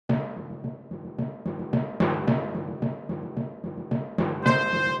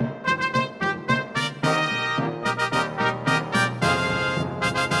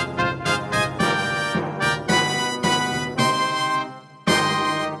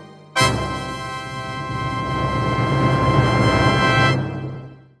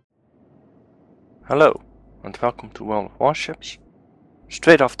Hello, and welcome to World of Warships.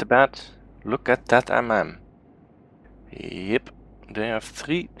 Straight off the bat, look at that MM. Yep, they have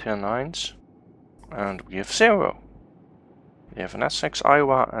 3 tier 9s, and we have 0. We have an S6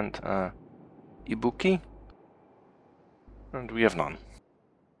 Iowa and Ibuki, and we have none.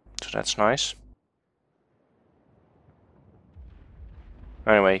 So that's nice.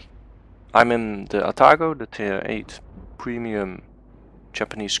 Anyway, I'm in the Atago, the tier 8 premium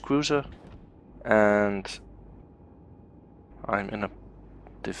Japanese cruiser, and I'm in a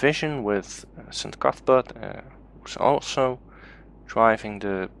division with St. Cuthbert, who's also driving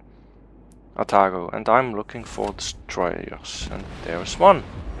the Atago, and I'm looking for destroyers, and there's one,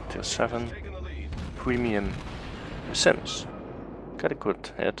 tier 7 premium Sims. Got a good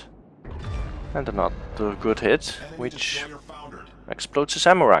hit, and another good hit, which explodes his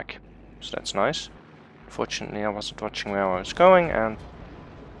ammo rack, so that's nice. Fortunately I wasn't watching where I was going and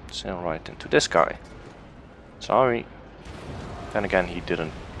sailed right into this guy. Sorry. Then again, he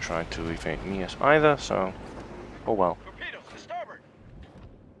didn't try to evade me as either, so oh well.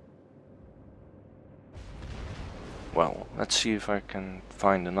 Well, let's see if I can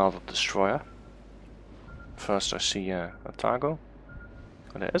find another destroyer. First I see Atago.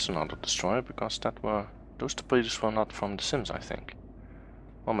 Oh, there is another destroyer, because those torpedoes were not from the Sims, I think.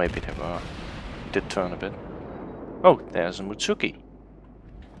 Or maybe they were. He did turn a bit. Oh, there's a Mutsuki.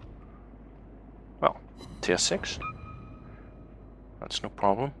 Well, tier 6. That's no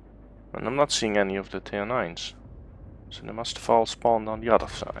problem. And I'm not seeing any of the tier 9s. So they must have all spawned on the other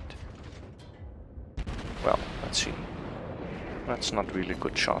side. Well, let's see. That's not really a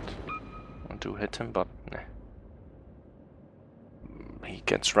good shot. I want to hit him, but nah. He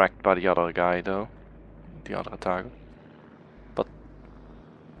gets wrecked by the other guy though. The other Atago. But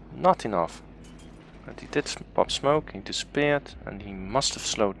not enough. And he did pop smoke, he disappeared, and he must have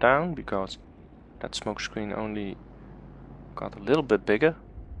slowed down because that smoke screen only got a little bit bigger.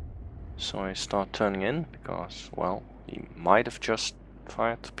 So I start turning in because, well, he might have just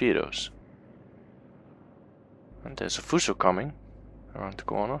fired torpedoes. And there's a Fuso coming around the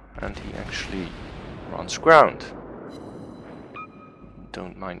corner, and he actually runs ground.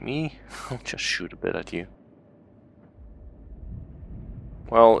 Don't mind me, I'll just shoot a bit at you.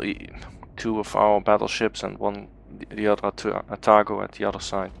 Well, 2 of our battleships and the other Atago at the other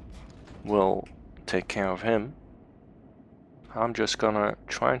side will take care of him. I'm just gonna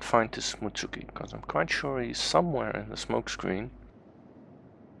try and find this Mutsuki, because I'm quite sure he's somewhere in the smoke screen.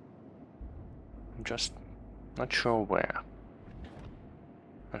 I'm just not sure where.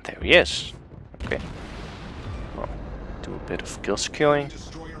 And there he is. Okay. Well, do a bit of kill skilling.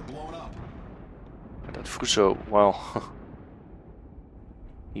 And that Fuso, well,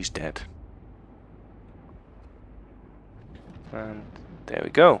 he's dead. And there we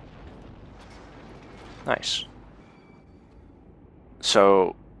go. Nice.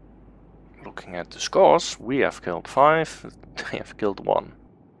 So, looking at the scores, we have killed 5, they have killed 1.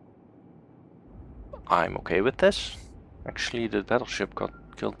 I'm okay with this. Actually, the battleship got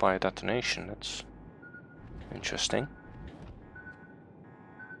killed by a detonation. That's interesting.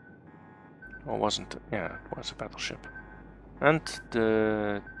 Or wasn't it? Yeah, it was a battleship. And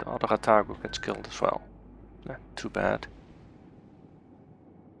the other Atago gets killed as well. Too bad.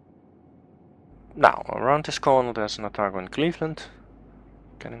 Now, around this corner there's an Atago in Cleveland.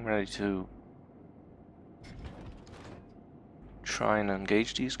 Getting ready to try and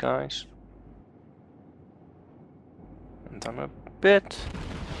engage these guys. And I'm a bit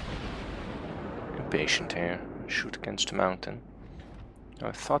impatient here. Shoot against the mountain.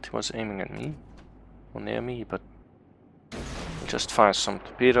 I thought he was aiming at me, or near me, but he just fires some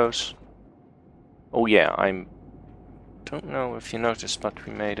torpedoes. Oh yeah, don't know if you noticed, but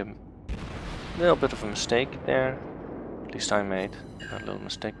we made a little bit of a mistake there. At least I made a little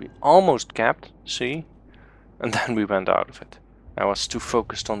mistake. We almost capped, see? And then we went out of it. I was too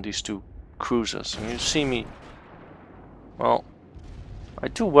focused on these 2 cruisers. And you see me... Well, I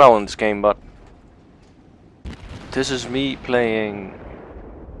do well in this game, but... This is me playing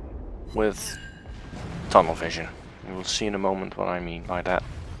with tunnel vision. You will see in a moment what I mean by that.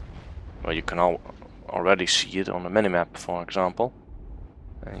 Well, you can already see it on the minimap, for example.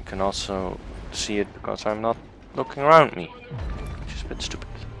 And you can also see it because I'm not looking around me, which is a bit stupid.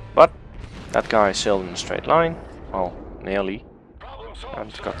 But that guy sailed in a straight line, well, nearly,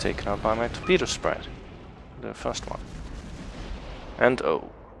 and got taken out by my torpedo spread, the first one. And oh,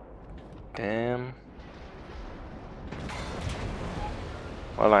 damn.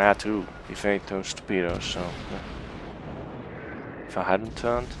 Well, I had to evade those torpedoes, so if I hadn't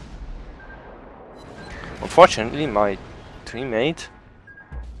turned. Unfortunately, my teammate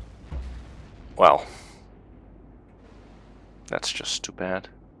Well, that's just too bad.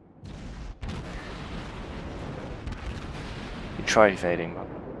 You try evading, but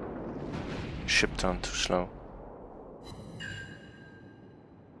ship turned too slow.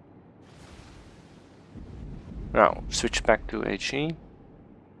 Now, switch back to HE.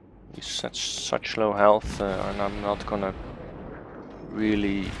 He's such low health, and I'm not gonna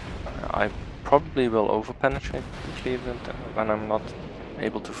really... I probably will over-penetrate Cleveland when I'm not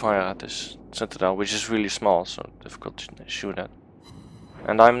able to fire at this citadel, which is really small, so difficult to shoot at.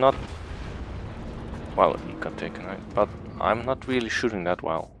 And I'm not... Well, he got taken out, but I'm not really shooting that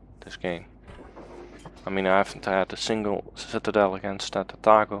well this game. I mean, I haven't had a single citadel against that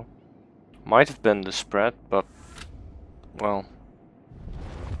Atago. Might have been the spread, but... Well...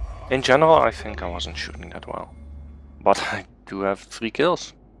 In general, I think I wasn't shooting that well. But I do have 3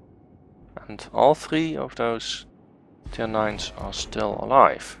 kills. And all 3 of those tier 9s are still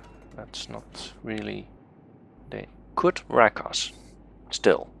alive. That's not really... They could wreck us.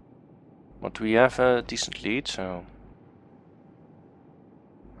 Still. But we have a decent lead, so...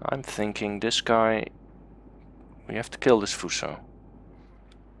 I'm thinking this guy... We have to kill this Fuso.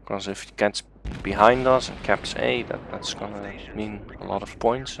 Because if he gets behind us and caps A, that's gonna mean a lot of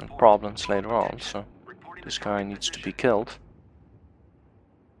points and problems later on, so this guy needs to be killed.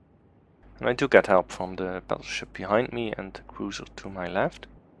 And I do get help from the battleship behind me and the cruiser to my left,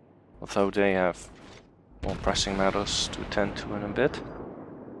 although they have more pressing matters to attend to in a bit.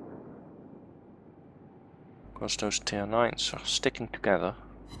 Because those tier 9s are sticking together,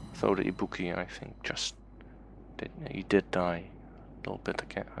 though the Ibuki, I think, he did die a little bit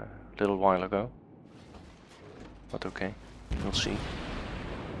again, a little while ago. But okay, we'll see.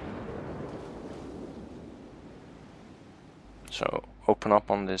 So open up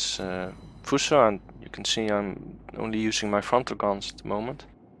on this Fuso, and you can see I'm only using my frontal guns at the moment.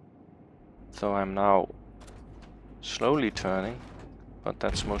 So I'm now slowly turning, but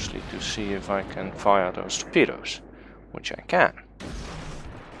that's mostly to see if I can fire those torpedoes, which I can.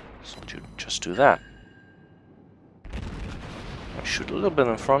 So just do that. I shoot a little bit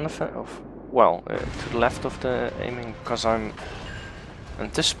in front of it, to the left of the aiming, because I'm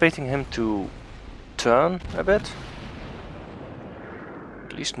anticipating him to turn a bit.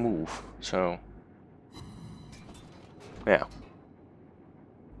 At least move, so... Yeah.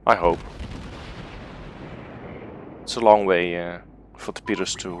 I hope. It's a long way for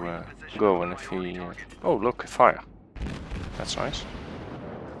torpedoes to go, and if he... oh look, fire. That's nice.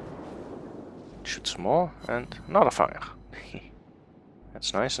 Shoot some more, and another fire.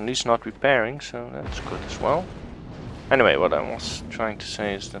 That's nice, and he's not repairing, so that's good as well. Anyway, what I was trying to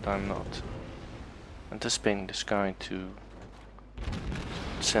say is that I'm not anticipating this guy to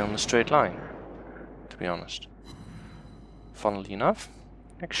sail in a straight line, to be honest. Funnily enough,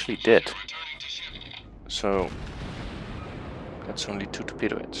 actually did. So, that's only 2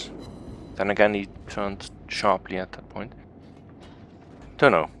 torpedo hits. Then again, he turned sharply at that point.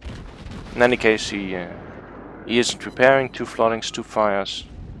 Don't know. In any case, he isn't repairing. 2 floodings, 2 fires.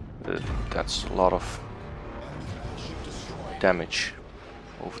 That's a lot of damage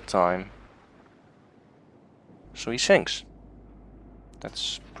over time. So he sinks.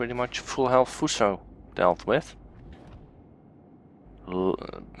 That's pretty much full health Fuso dealt with.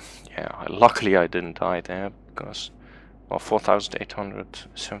 Yeah, luckily I didn't die there because, well,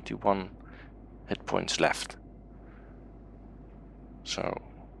 4,871 hit points left. So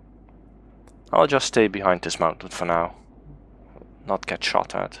I'll just stay behind this mountain for now, not get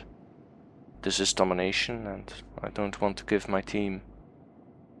shot at. This is domination, and I don't want to give my team,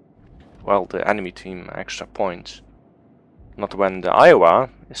 well, the enemy team, extra points. Not when the Iowa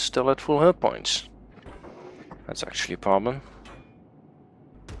is still at full hit points. That's actually a problem.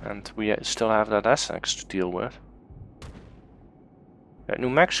 And we still have that Essex to deal with. New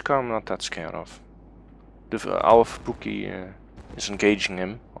Mexico I'm not that scared of. Our Fubuki is engaging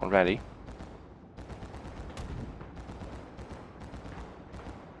him already.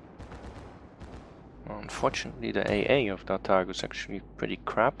 Unfortunately, the AA of that Atago is actually pretty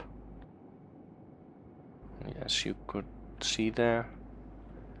crap. As you could see there.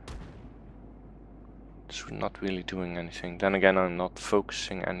 It's not really doing anything. Then again, I'm not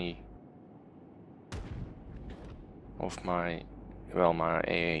focusing any of my, well, my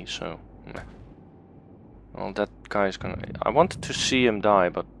AA, so... Meh. Well, that guy's gonna... I wanted to see him die,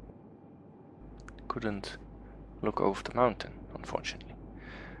 but couldn't look over the mountain, unfortunately.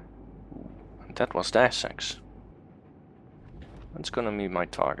 And that was the Essex. That's gonna be my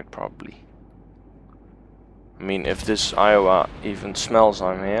target, probably. I mean, if this Iowa even smells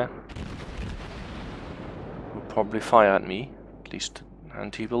I'm here, he'll probably fire at me, at least,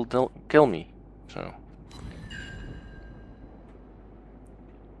 and he will kill me. So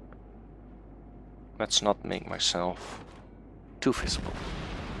let's not make myself too visible.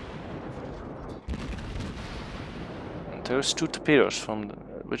 And those 2 torpedoes from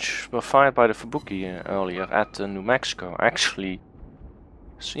which were fired by the Fubuki earlier at New Mexico actually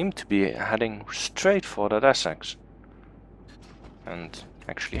seem to be heading straight for that SX and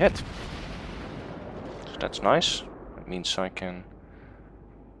actually hit. So that's nice. That means I can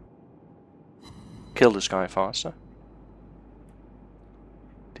kill this guy faster.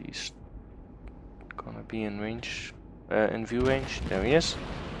 He's gonna be in range, in view range. There he is.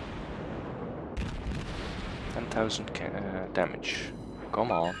 10,000 damage.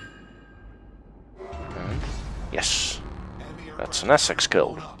 Come on. And yes, that's an SX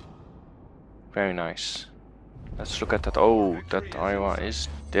kill. Very nice. Let's look at that. Oh, that Iowa is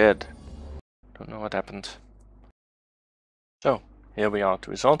dead. Don't know what happened. So here we are at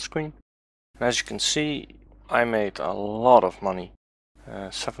the result screen. And as you can see, I made a lot of money.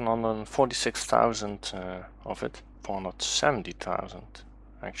 746,000 of it, 470,000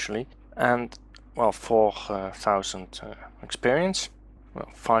 actually, and well, 4,000 experience, well,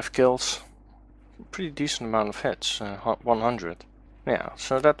 5 kills, pretty decent amount of hits, 100. Yeah,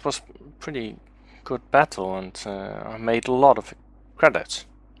 so that was pretty good battle, and I made a lot of credits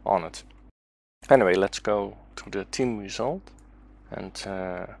on it. Anyway, let's go to the team result, and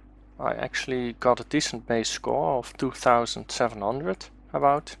I actually got a decent base score of 2,700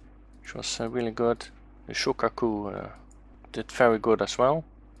 about, which was really good. The Shokaku did very good as well.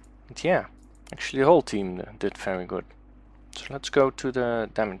 And yeah, actually the whole team did very good. So let's go to the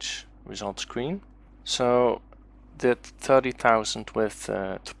damage result screen. So did 30,000 with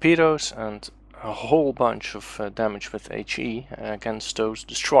torpedoes and a whole bunch of damage with HE against those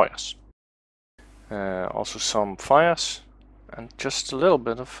destroyers. Also some fires. And just a little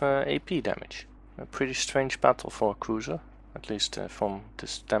bit of AP damage. A pretty strange battle for a cruiser, at least from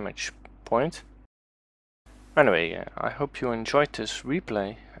this damage point. Anyway, I hope you enjoyed this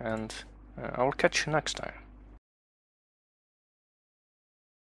replay, and I will catch you next time.